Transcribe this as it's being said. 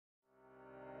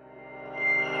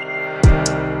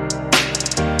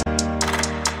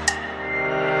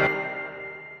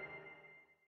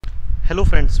Hello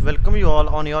friends, welcome you all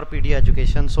on your PD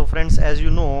education. So friends, as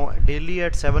you know, daily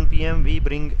at 7 p.m. we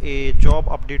bring a job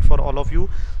update for all of you.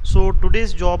 So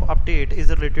today's job update is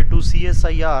related to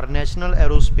CSIR, National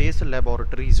Aerospace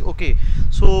Laboratories. Okay,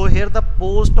 so here the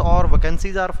post or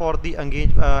vacancies are for the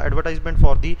advertisement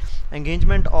for the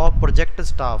engagement of project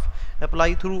staff.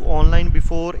 Apply through online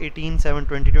before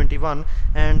 18/7/2021,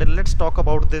 and let's talk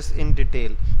about this in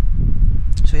detail.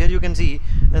 So here you can see,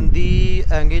 and the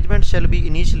engagement shall be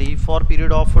initially for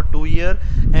period of 2 years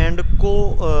and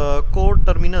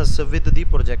co-terminus with the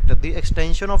project. The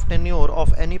extension of tenure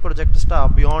of any project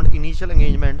staff beyond initial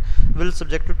engagement will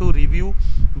subject to review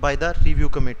by the review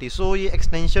committee. So ये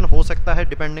extension हो सकता है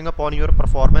depending upon your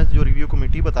performance, जो review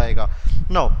committee बताएगा.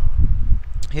 Now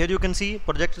here you can see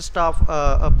project staff,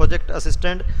 project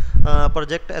assistant,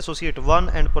 project associate 1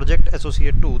 and project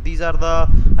associate 2. These are the,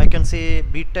 I can say,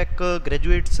 BTech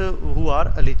graduates who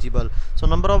are eligible. So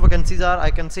number of vacancies are,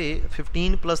 I can say,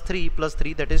 15 plus 3 plus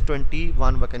 3, that is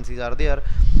 21 vacancies are there.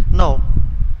 Now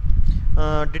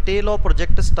detail of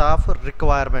project staff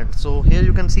requirement. So here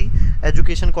you can see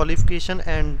education qualification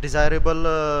and desirable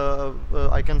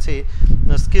I can say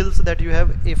skills that you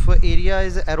have. If area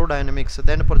is aerodynamics,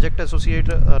 then project associate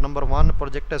number 1,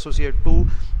 project associate 2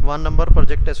 1 number,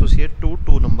 project associate 2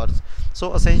 2 numbers.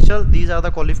 So essential, these are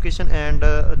the qualification and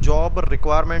job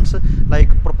requirements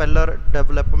like propeller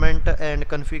development and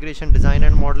configuration design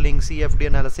and modeling, CFD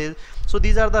analysis. So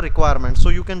these are the requirements. So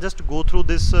you can just go through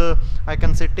this I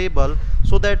can say table,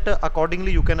 so that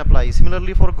accordingly you can apply.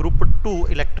 Similarly for group 2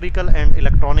 electrical and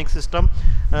electronic system,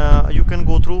 you can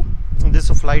go through this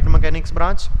flight mechanics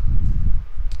branch.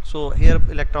 So here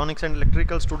electronics and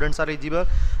electrical students are eligible.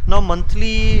 Now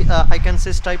monthly I can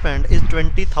say stipend is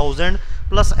 20,000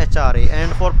 plus HRA,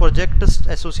 and for project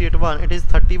associate 1 it is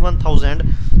 31,000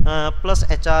 plus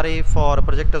HRA for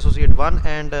project associate 1,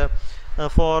 and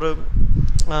for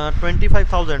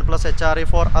 25,000 plus HRA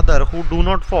for other who do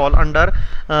not fall under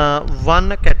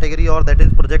one category, or that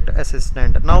is project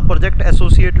assistant. Now project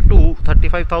associate 2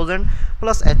 35,000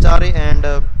 plus HRA,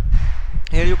 and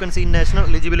here you can see national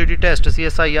eligibility test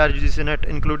CSIR UGC NET,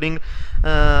 including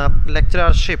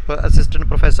lecturership, assistant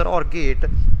professor or GATE,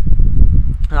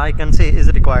 I can say, is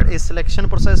required. A selection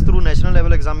process through national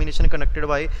level examination conducted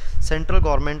by central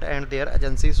government and their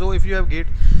agency. So if you have GATE,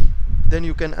 then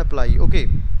you can apply. Okay,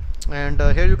 and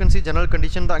here you can see general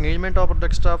condition. The engagement of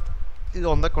project staff is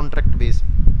on the contract base.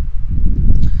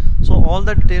 So all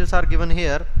the details are given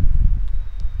here.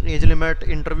 Age limit,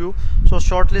 interview. So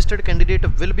shortlisted candidate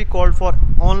will be called for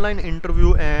online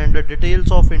interview, and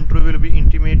details of interview will be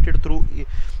intimated through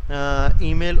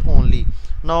email only.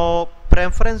 Now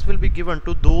preference will be given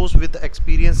to those with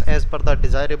experience as per the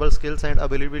desirable skills and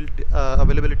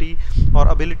availability or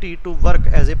ability to work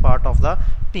as a part of the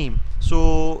team.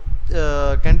 So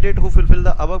candidate who fulfill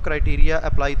the above criteria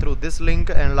apply through this link,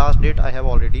 and last date I have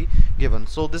already given.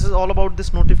 So this is all about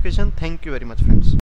this notification. Thank you very much friends.